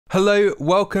Hello,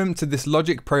 welcome to this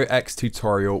Logic Pro X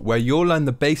tutorial where you'll learn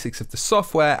the basics of the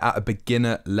software at a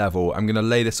beginner level. I'm going to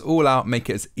lay this all out, make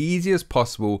it as easy as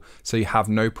possible so you have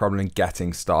no problem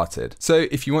getting started. So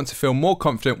if you want to feel more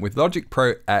confident with Logic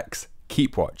Pro X,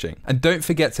 keep watching. And don't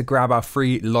forget to grab our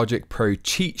free Logic Pro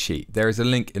cheat sheet. There is a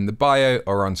link in the bio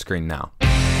or on screen now.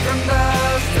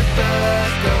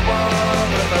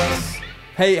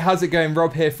 Hey, how's it going?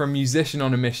 Rob here from Musician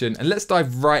on a Mission, and let's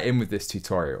dive right in with this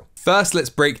tutorial. First, let's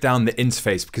break down the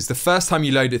interface, because the first time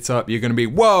you load it up, you're gonna be,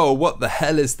 whoa, what the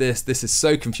hell is this? This is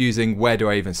so confusing, where do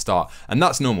I even start? And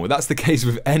that's normal, that's the case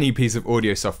with any piece of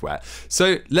audio software.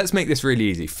 So let's make this really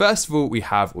easy. First of all, we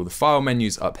have all the file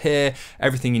menus up here,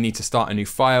 everything you need to start a new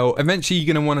file. Eventually,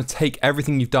 you're gonna wanna take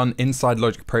everything you've done inside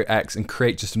Logic Pro X and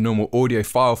create just a normal audio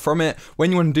file from it.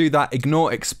 When you wanna do that,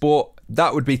 ignore export.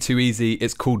 That would be too easy.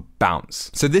 It's called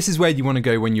bounce. So this is where you want to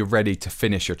go when you're ready to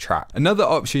finish your track. Another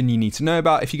option you need to know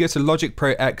about, if you go to Logic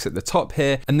Pro X at the top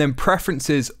here and then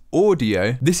preferences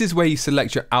audio, this is where you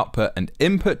select your output and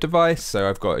input device. So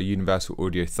I've got a universal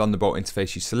audio Thunderbolt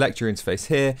interface. You select your interface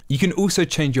here. You can also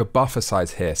change your buffer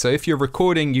size here. So if you're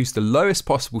recording, use the lowest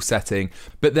possible setting,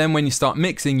 but then when you start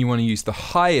mixing, you want to use the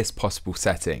highest possible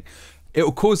setting. It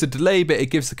will cause a delay, but it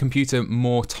gives the computer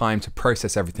more time to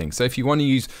process everything. So if you want to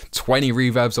use 20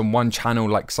 reverbs on one channel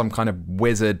like some kind of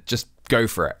wizard, just go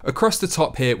for it. Across the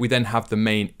top here, we then have the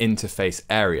main interface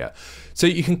area. So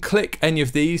you can click any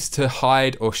of these to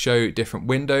hide or show different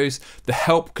windows. The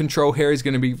help control here is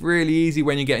going to be really easy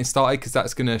when you're getting started, because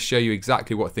that's going to show you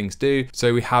exactly what things do.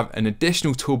 So we have an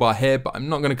additional toolbar here, but I'm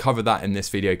not going to cover that in this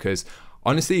video because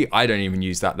honestly, I don't even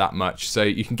use that much, so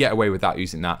you can get away without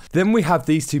using that. Then we have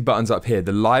these two buttons up here,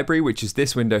 the library, which is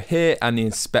this window here, and the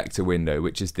inspector window,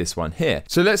 which is this one here.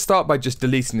 So let's start by just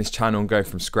deleting this channel and go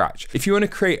from scratch. If you want to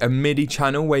create a MIDI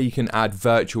channel where you can add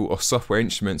virtual or software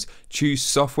instruments, choose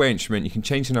software instrument. You can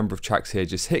change the number of tracks here,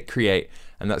 just hit create,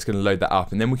 and that's going to load that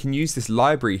up. And then we can use this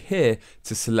library here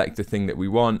to select the thing that we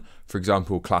want, for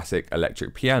example, classic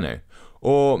electric piano.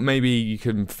 Or maybe you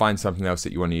can find something else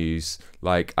that you want to use,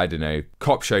 like, I don't know,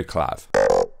 cop show clav.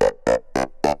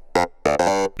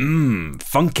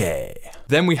 Funky.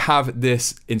 Then we have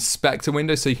this inspector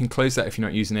window, so you can close that if you're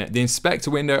not using it. The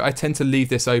inspector window, I tend to leave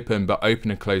this open, but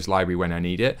open and close library when I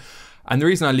need it. And the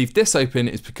reason I leave this open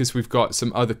is because we've got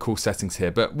some other cool settings here,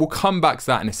 but we'll come back to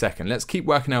that in a second. Let's keep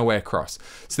working our way across.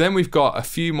 So then we've got a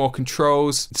few more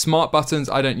controls. Smart buttons,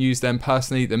 I don't use them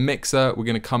personally. The mixer, we're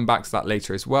gonna come back to that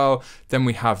later as well. Then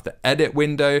we have the edit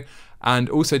window.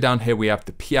 And also down here, we have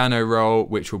the piano roll,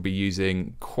 which we'll be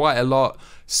using quite a lot.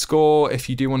 Score, if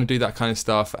you do want to do that kind of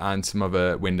stuff, and some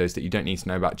other windows that you don't need to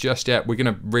know about just yet. We're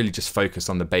going to really just focus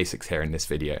on the basics here in this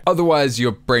video. Otherwise,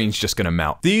 your brain's just going to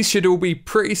melt. These should all be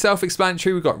pretty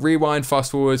self-explanatory. We've got rewind,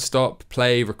 fast forward, stop,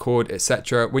 play, record,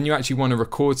 etc. When you actually want to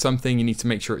record something, you need to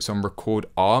make sure it's on record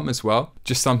arm as well.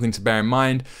 Just something to bear in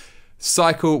mind.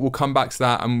 Cycle, we'll come back to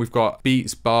that, and we've got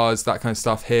beats, bars, that kind of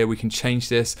stuff here. We can change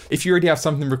this. If you already have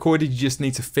something recorded, you just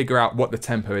need to figure out what the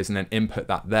tempo is and then input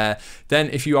that there. Then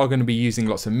if you are going to be using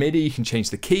lots of MIDI, you can change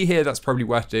the key here. That's probably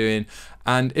worth doing.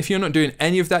 And if you're not doing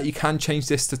any of that, you can change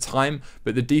this to time,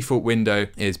 but the default window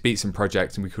is beats and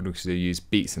project, and we could also use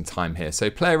beats and time here.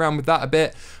 So play around with that a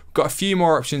bit. We've got a few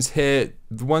more options here.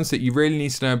 The ones that you really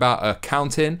need to know about are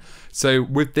counting. So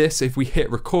with this, if we hit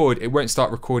record, it won't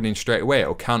start recording straight away.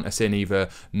 It'll count us in either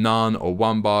none or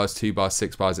 1 bars, 2 bars,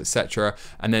 6 bars, etc.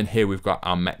 And then here we've got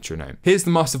our metronome. Here's the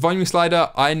master volume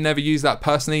slider. I never use that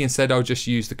personally. Instead, I'll just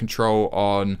use the control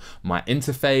on my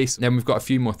interface. Then we've got a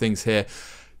few more things here.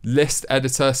 List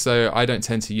editor, so I don't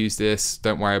tend to use this.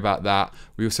 Don't worry about that.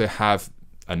 We also have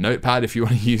a notepad if you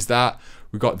want to use that.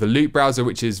 We've got the loop browser,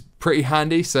 which is pretty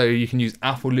handy. So you can use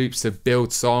Apple loops to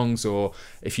build songs, or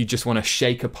if you just want to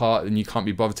shake a part and you can't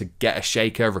be bothered to get a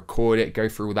shaker, record it, go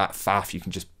through all that faff, you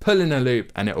can just pull in a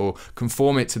loop and it will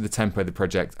conform it to the tempo of the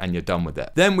project and you're done with it.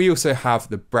 Then we also have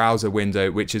the browser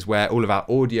window, which is where all of our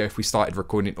audio, if we started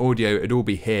recording audio, it'd all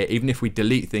be here. Even if we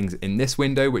delete things in this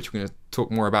window, which we're going to talk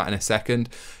more about in a second,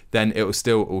 then it will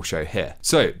still all show here.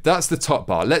 So that's the top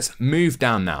bar. Let's move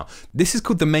down now. This is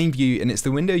called the main view, and it's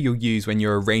the window you'll use when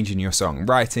you're arranging your song,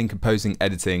 writing, composing,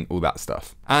 editing, all that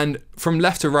stuff. And from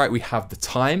left to right, we have the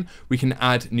time. We can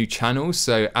add new channels,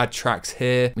 so add tracks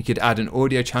here. We could add an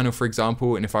audio channel, for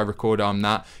example, and if I record arm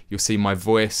that, you'll see my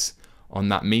voice on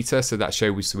that meter, so that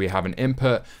shows we have an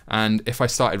input. And if I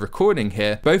started recording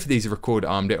here, both of these are record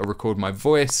armed. It'll record my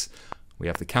voice. We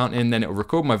have the count in, then it will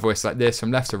record my voice like this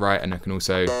from left to right, and I can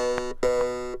also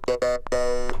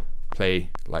play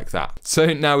like that.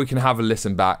 So now we can have a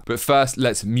listen back, but first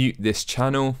let's mute this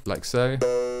channel like so.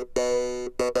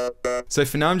 So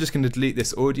for now, I'm just going to delete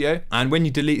this audio. And when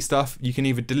you delete stuff, you can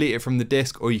either delete it from the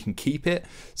disk or you can keep it.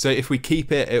 So if we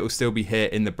keep it, it will still be here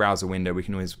in the browser window. We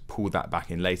can always pull that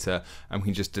back in later and we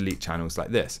can just delete channels like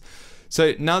this.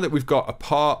 So now that we've got a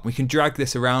part, we can drag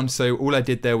this around. So all I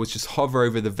did there was just hover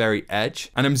over the very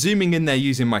edge, and I'm zooming in there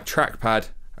using my trackpad.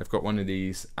 I've got one of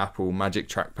these Apple Magic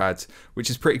trackpads,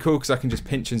 which is pretty cool because I can just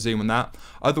pinch and zoom on that.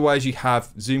 Otherwise, you have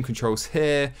zoom controls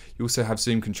here. You also have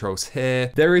zoom controls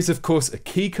here. There is, of course, a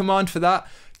key command for that.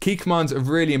 Key commands are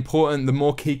really important. The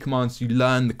more key commands you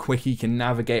learn, the quicker you can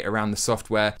navigate around the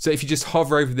software. So if you just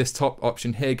hover over this top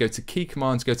option here, go to key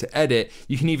commands, go to edit,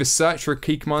 you can either search for a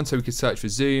key command, so we could search for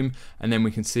zoom, and then we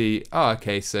can see, oh,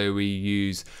 okay, so we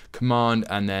use command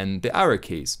and then the arrow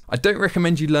keys. I don't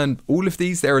recommend you learn all of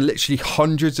these. There are literally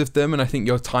hundreds of them, and I think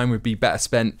your time would be better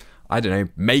spent, I don't know,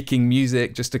 making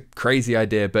music, just a crazy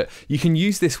idea, but you can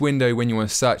use this window when you want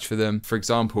to search for them. For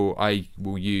example, I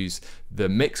will use the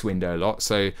mix window a lot.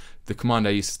 So the command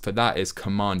I use for that is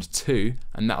command 2,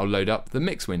 and that'll load up the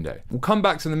mix window. We'll come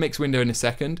back to the mix window in a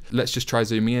second. Let's just try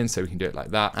zooming in so we can do it like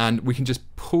that. And we can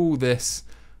just pull this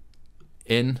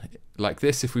in like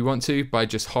this if we want to by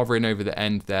just hovering over the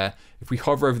end there. If we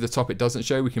hover over the top, it doesn't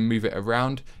show. We can move it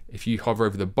around. If you hover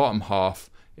over the bottom half,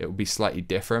 it will be slightly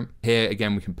different. Here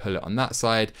again, we can pull it on that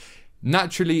side.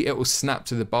 Naturally, it will snap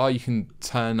to the bar. You can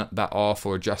turn that off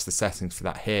or adjust the settings for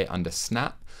that here under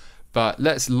snap. But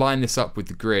let's line this up with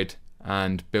the grid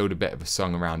and build a bit of a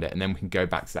song around it, and then we can go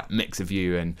back to that mixer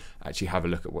view and actually have a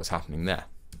look at what's happening there.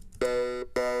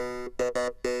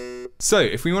 So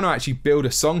if we want to actually build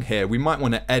a song here, we might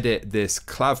want to edit this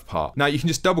clav part. Now you can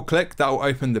just double click, that will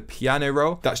open the piano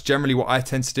roll. That's generally what I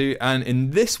tend to do. And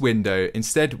in this window,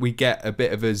 instead we get a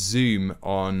bit of a zoom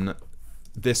on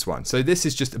this one. So this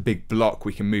is just a big block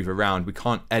we can move around. We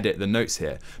can't edit the notes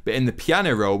here. But in the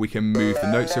piano roll, we can move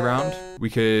the notes around. We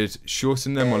could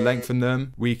shorten them or lengthen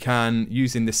them. We can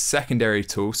use in the secondary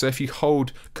tool. So if you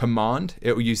hold command,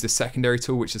 it will use the secondary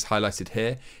tool, which is highlighted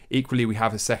here. Equally, we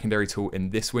have a secondary tool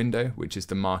in this window, which is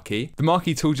the marquee. The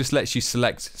marquee tool just lets you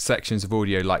select sections of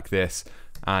audio like this,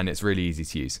 and it's really easy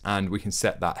to use. And we can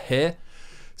set that here.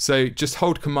 So just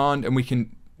hold command and we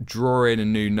can draw in a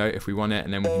new note if we want it,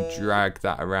 and then we can drag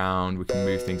that around. We can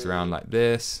move things around like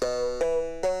this.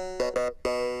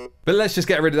 But let's just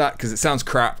get rid of that because it sounds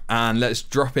crap, and let's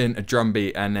drop in a drum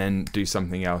beat and then do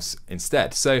something else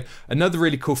instead. So another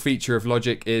really cool feature of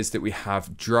Logic is that we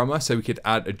have drummer, so we could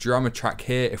add a drummer track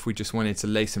here if we just wanted to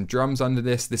lay some drums under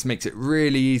this. This makes it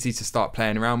really easy to start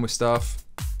playing around with stuff.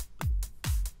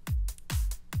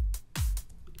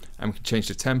 And we can change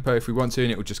the tempo if we want to,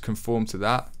 and it will just conform to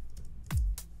that.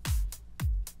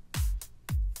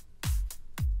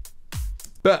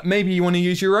 But maybe you want to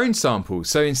use your own samples.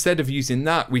 So instead of using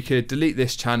that, we could delete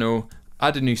this channel,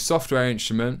 add a new software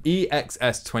instrument,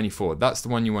 EXS24. That's the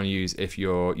one you want to use if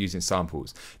you're using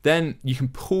samples. Then you can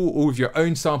pull all of your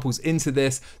own samples into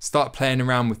this, start playing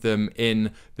around with them in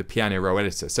the piano roll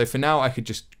editor. So for now, I could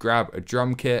just grab a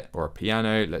drum kit or a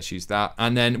piano, let's use that.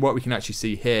 And then what we can actually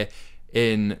see here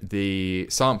in the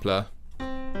sampler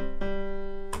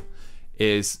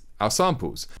is our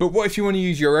samples. But what if you want to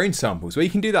use your own samples? Well, you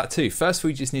can do that too. First,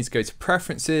 we just need to go to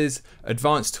Preferences,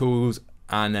 Advanced Tools,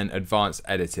 and then Advanced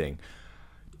Editing.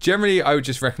 Generally, I would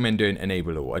just recommend doing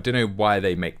Enable All. I don't know why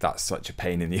they make that such a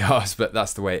pain in the ass, but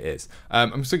that's the way it is.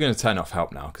 I'm still going to turn off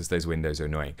Help now because those windows are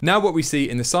annoying. Now what we see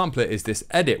in the sampler is this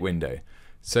Edit window.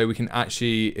 So we can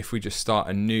actually, if we just start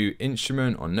a new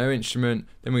instrument or no instrument,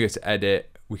 then we go to Edit,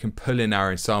 we can pull in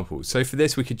our own samples. So for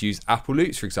this, we could use Apple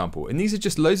loops, for example. And these are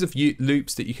just loads of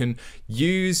loops that you can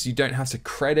use. You don't have to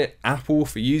credit Apple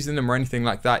for using them or anything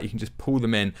like that. You can just pull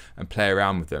them in and play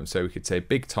around with them. So we could say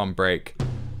Big Tom Break.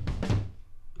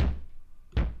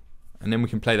 And then we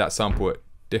can play that sample at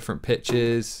different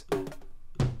pitches.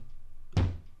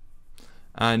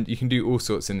 And you can do all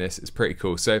sorts in this. It's pretty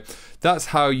cool. So that's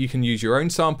how you can use your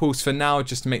own samples. For now,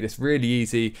 just to make this really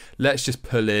easy, let's just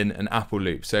pull in an Apple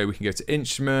loop. So we can go to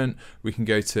Instrument, we can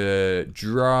go to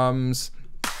Drums.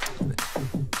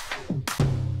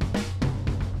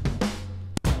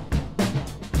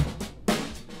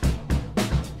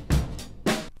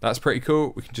 That's pretty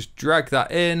cool. We can just drag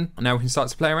that in, and now we can start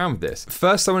to play around with this.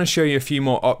 First, I want to show you a few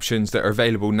more options that are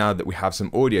available now that we have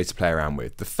some audio to play around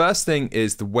with. The first thing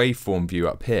is the waveform view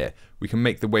up here. We can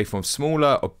make the waveform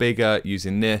smaller or bigger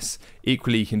using this.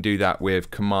 Equally, you can do that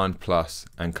with Command plus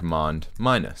and Command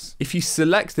minus. If you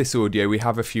select this audio, we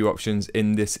have a few options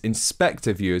in this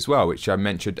inspector view as well, which I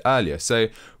mentioned earlier. So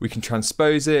we can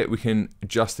transpose it, we can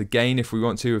adjust the gain if we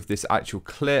want to of this actual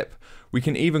clip. We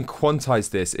can even quantize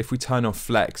this if we turn off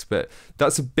flex, but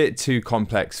that's a bit too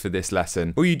complex for this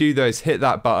lesson. All you do though is hit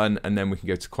that button and then we can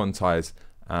go to quantize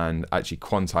and actually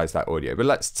quantize that audio. But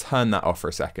let's turn that off for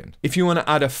a second. If you want to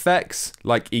add effects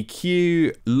like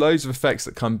EQ, loads of effects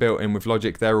that come built in with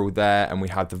Logic, they're all there. And we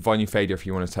have the volume fader if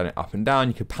you want to turn it up and down.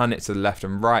 You can pan it to the left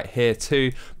and right here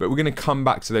too, but we're going to come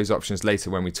back to those options later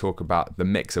when we talk about the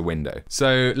mixer window.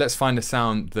 So let's find a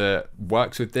sound that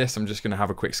works with this. I'm just going to have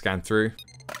a quick scan through.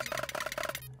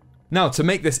 Now, to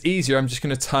make this easier, I'm just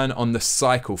going to turn on the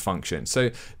cycle function. So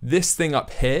this thing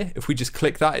up here, if we just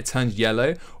click that, it turns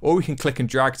yellow, or we can click and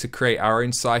drag to create our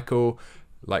own cycle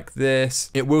like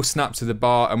this. It will snap to the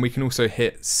bar, and we can also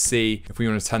hit C if we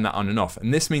want to turn that on and off.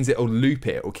 And this means it will loop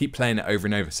it, it will keep playing it over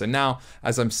and over. So now,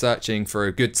 as I'm searching for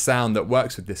a good sound that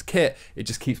works with this kit, it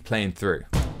just keeps playing through.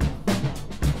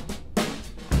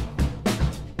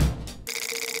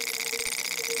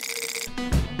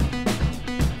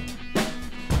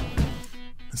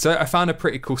 So I found a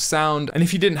pretty cool sound, and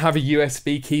if you didn't have a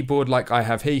USB keyboard like I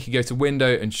have here, you could go to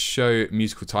Window and show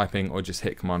musical typing, or just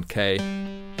hit Command K.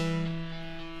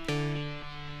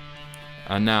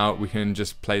 And now we can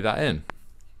just play that in.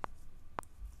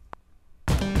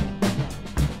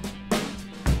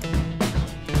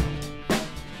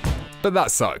 But that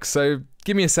sucks, so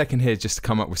give me a second here just to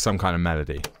come up with some kind of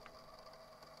melody.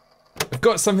 I've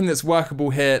got something that's workable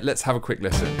here, let's have a quick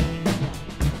listen.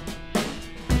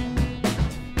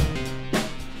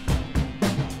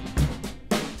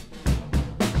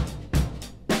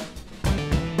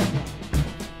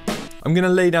 I'm going to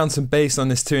lay down some bass on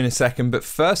this too in a second, but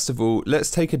first of all,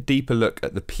 let's take a deeper look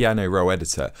at the piano roll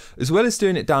editor. As well as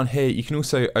doing it down here, you can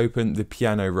also open the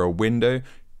piano roll window.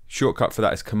 Shortcut for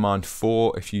that is Command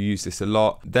 4 if you use this a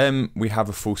lot. Then we have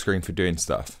a full screen for doing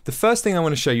stuff. The first thing I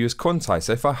want to show you is quantize.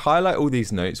 So if I highlight all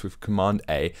these notes with Command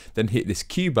A, then hit this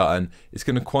Q button, it's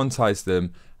going to quantize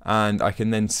them, and I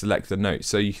can then select the note.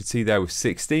 So you can see there with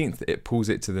 16th, it pulls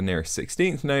it to the nearest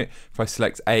 16th note. If I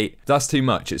select 8, that's too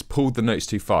much, it's pulled the notes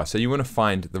too far. So you want to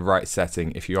find the right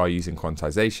setting if you are using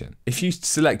quantization. If you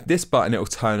select this button, it will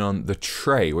turn on the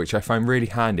tray, which I find really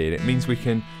handy, and it means we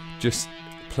can just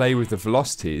play with the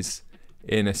velocities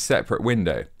in a separate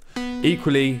window.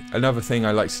 Equally, another thing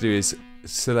I like to do is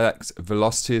select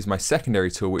velocity as my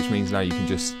secondary tool, which means now you can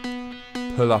just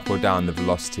pull up or down the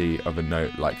velocity of a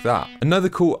note like that. Another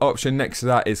cool option next to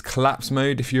that is collapse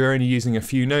mode. If you're only using a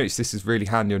few notes, this is really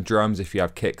handy on drums. If you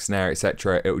have kick, snare,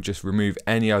 etc., it will just remove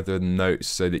any other notes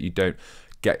so that you don't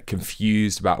get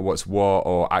confused about what's what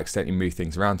or accidentally move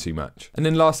things around too much. And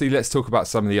then lastly, let's talk about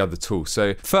some of the other tools.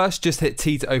 So first, just hit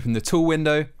T to open the tool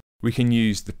window. We can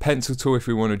use the pencil tool if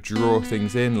we want to draw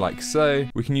things in like so.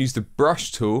 We can use the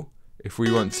brush tool if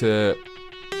we want to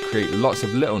create lots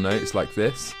of little notes like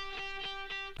this.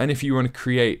 And if you want to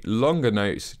create longer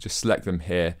notes, just select them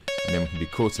here, and then we can do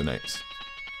quarter notes.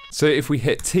 So if we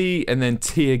hit T and then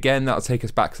T again, that'll take us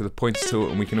back to the pointer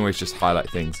tool, and we can always just highlight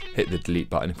things, hit the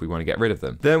delete button if we want to get rid of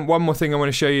them. Then one more thing I want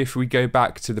to show you, if we go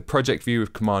back to the project view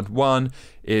with Command 1,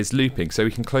 is looping. So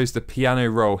we can close the piano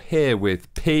roll here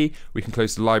with P, we can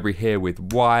close the library here with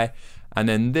Y, and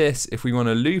then this, if we want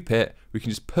to loop it, we can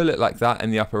just pull it like that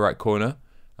in the upper right corner,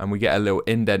 and we get a little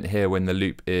indent here when the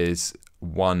loop is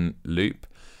one loop.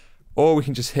 Or we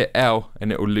can just hit L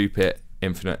and it will loop it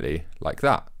infinitely like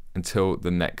that until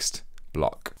the next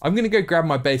block. I'm gonna go grab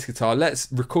my bass guitar. Let's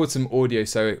record some audio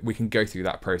so we can go through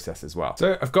that process as well.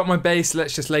 So I've got my bass,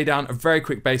 let's just lay down a very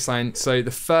quick bass line. So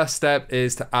the first step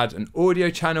is to add an audio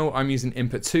channel. I'm using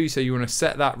input 2, so you wanna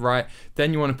set that right.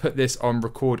 Then you wanna put this on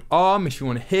record arm. If you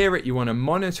wanna hear it, you wanna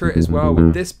monitor it as well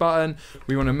with this button.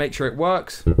 We wanna make sure it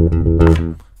works.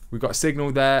 We've got a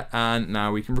signal there, and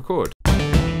now we can record.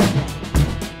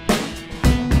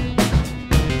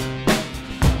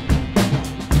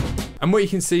 And what you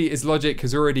can see is Logic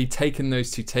has already taken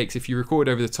those 2 takes. If you record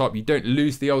over the top, you don't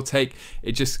lose the old take.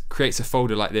 It just creates a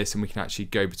folder like this, and we can actually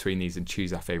go between these and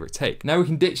choose our favorite take. Now we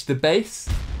can ditch the bass,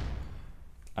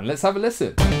 and let's have a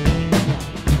listen.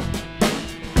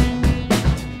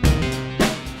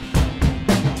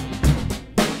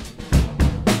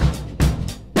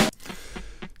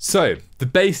 So the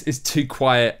bass is too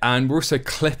quiet, and we're also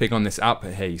clipping on this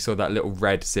output here. You saw that little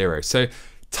red 0. So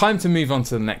time to move on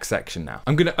to the next section now.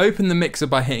 I'm gonna open the mixer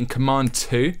by hitting Command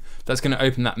 2. That's gonna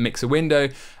open that mixer window.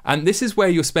 And this is where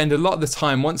you'll spend a lot of the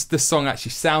time once the song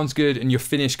actually sounds good and you're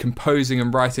finished composing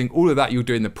and writing. All of that you'll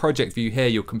do in the project view here.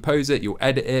 You'll compose it, you'll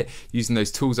edit it using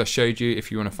those tools I showed you.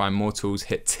 If you wanna find more tools,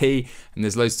 hit T, and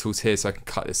there's loads of tools here so I can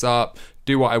cut this up,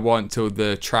 do what I want till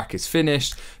the track is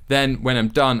finished. Then when I'm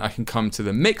done, I can come to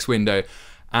the mix window.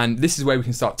 And this is where we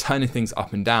can start turning things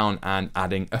up and down and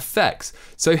adding effects.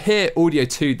 So here, audio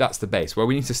 2, that's the bass. Well,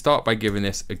 we need to start by giving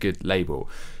this a good label.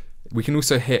 We can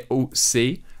also hit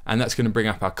Alt-C, and that's going to bring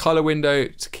up our color window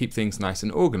to keep things nice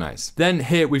and organized. Then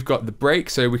here we've got the break,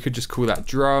 so we could just call that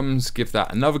drums, give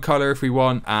that another color if we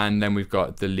want, and then we've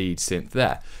got the lead synth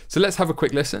there. So let's have a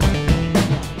quick listen.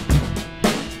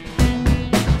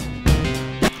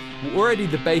 Already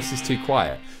the bass is too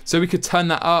quiet, so we could turn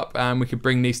that up and we could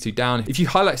bring these two down. If you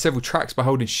highlight several tracks by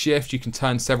holding shift, you can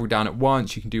turn several down at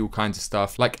once. You can do all kinds of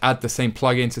stuff, like add the same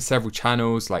plugin to several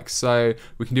channels, like so.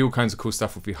 We can do all kinds of cool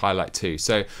stuff if we highlight too.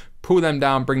 So pull them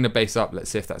down, bring the bass up. Let's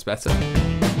see if that's better.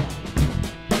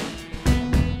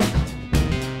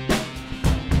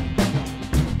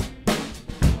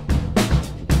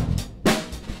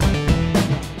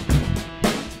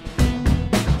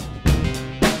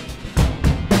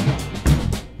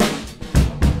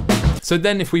 So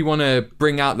then if we want to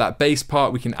bring out that bass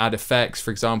part, we can add effects,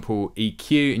 for example,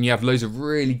 EQ, and you have loads of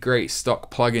really great stock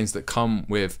plugins that come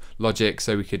with Logic,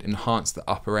 so we could enhance the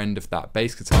upper end of that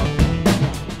bass guitar.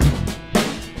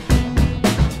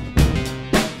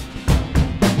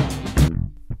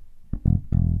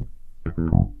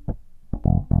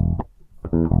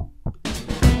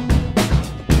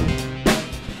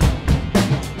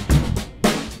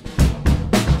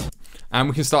 And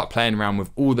we can start playing around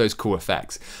with all those cool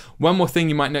effects. One more thing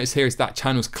you might notice here is that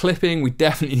channel's clipping. We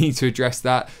definitely need to address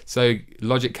that. So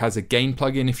Logic has a gain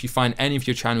plugin. If you find any of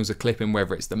your channels are clipping,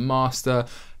 whether it's the master,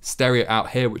 stereo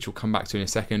out here, which we'll come back to in a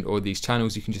second, or these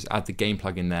channels, you can just add the gain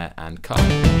plugin there and cut.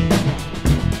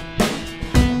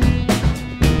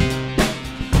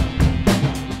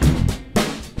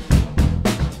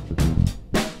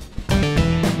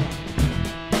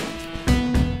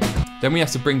 Then we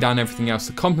have to bring down everything else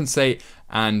to compensate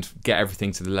and get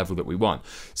everything to the level that we want.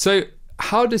 So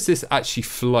how does this actually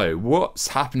flow? What's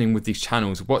happening with these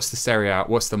channels? What's the stereo out?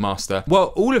 What's the master?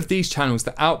 Well, all of these channels,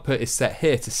 the output is set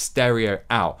here to stereo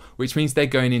out, which means they're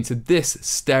going into this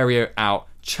stereo out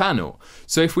channel.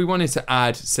 So if we wanted to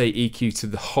add, say, EQ to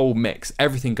the whole mix,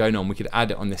 everything going on, we could add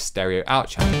it on this stereo out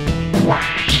channel.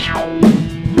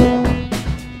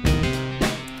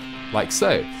 Like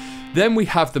so. Then we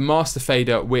have the master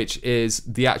fader, which is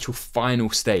the actual final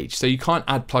stage. So you can't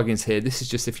add plugins here. This is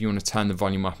just if you want to turn the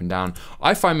volume up and down.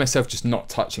 I find myself just not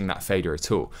touching that fader at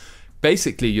all.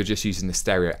 Basically, you're just using the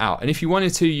stereo out. And if you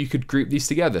wanted to, you could group these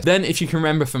together. Then if you can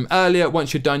remember from earlier,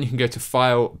 once you're done, you can go to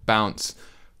File, Bounce,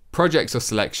 Projects or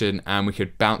Selection, and we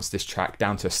could bounce this track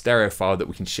down to a stereo file that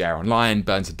we can share online,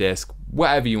 burn to disk,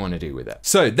 whatever you want to do with it.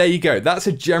 So there you go. That's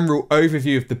a general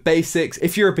overview of the basics.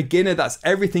 If you're a beginner, that's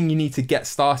everything you need to get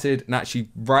started and actually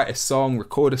write a song,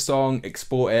 record a song,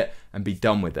 export it, and be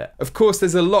done with it. Of course,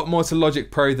 there's a lot more to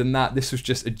Logic Pro than that. This was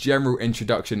just a general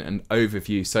introduction and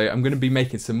overview. So I'm going to be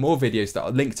making some more videos that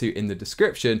I'll link to in the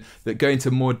description that go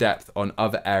into more depth on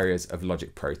other areas of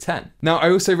Logic Pro 10. Now,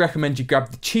 I also recommend you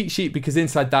grab the cheat sheet because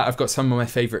inside that I've got some of my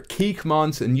favorite key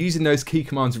commands, and using those key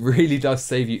commands really does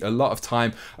save you a lot of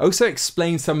time. I also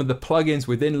explain some of the plugins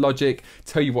within Logic,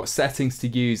 tell you what settings to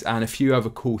use, and a few other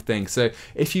cool things. So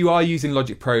if you are using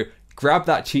Logic Pro, grab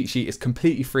that cheat sheet. It's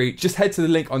completely free. Just head to the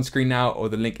link on screen now or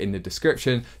the link in the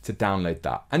description to download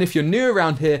that. And if you're new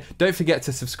around here, don't forget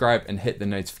to subscribe and hit the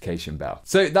notification bell.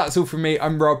 So that's all from me.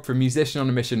 I'm Rob from Musician on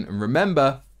a Mission, and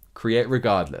remember, create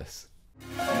regardless.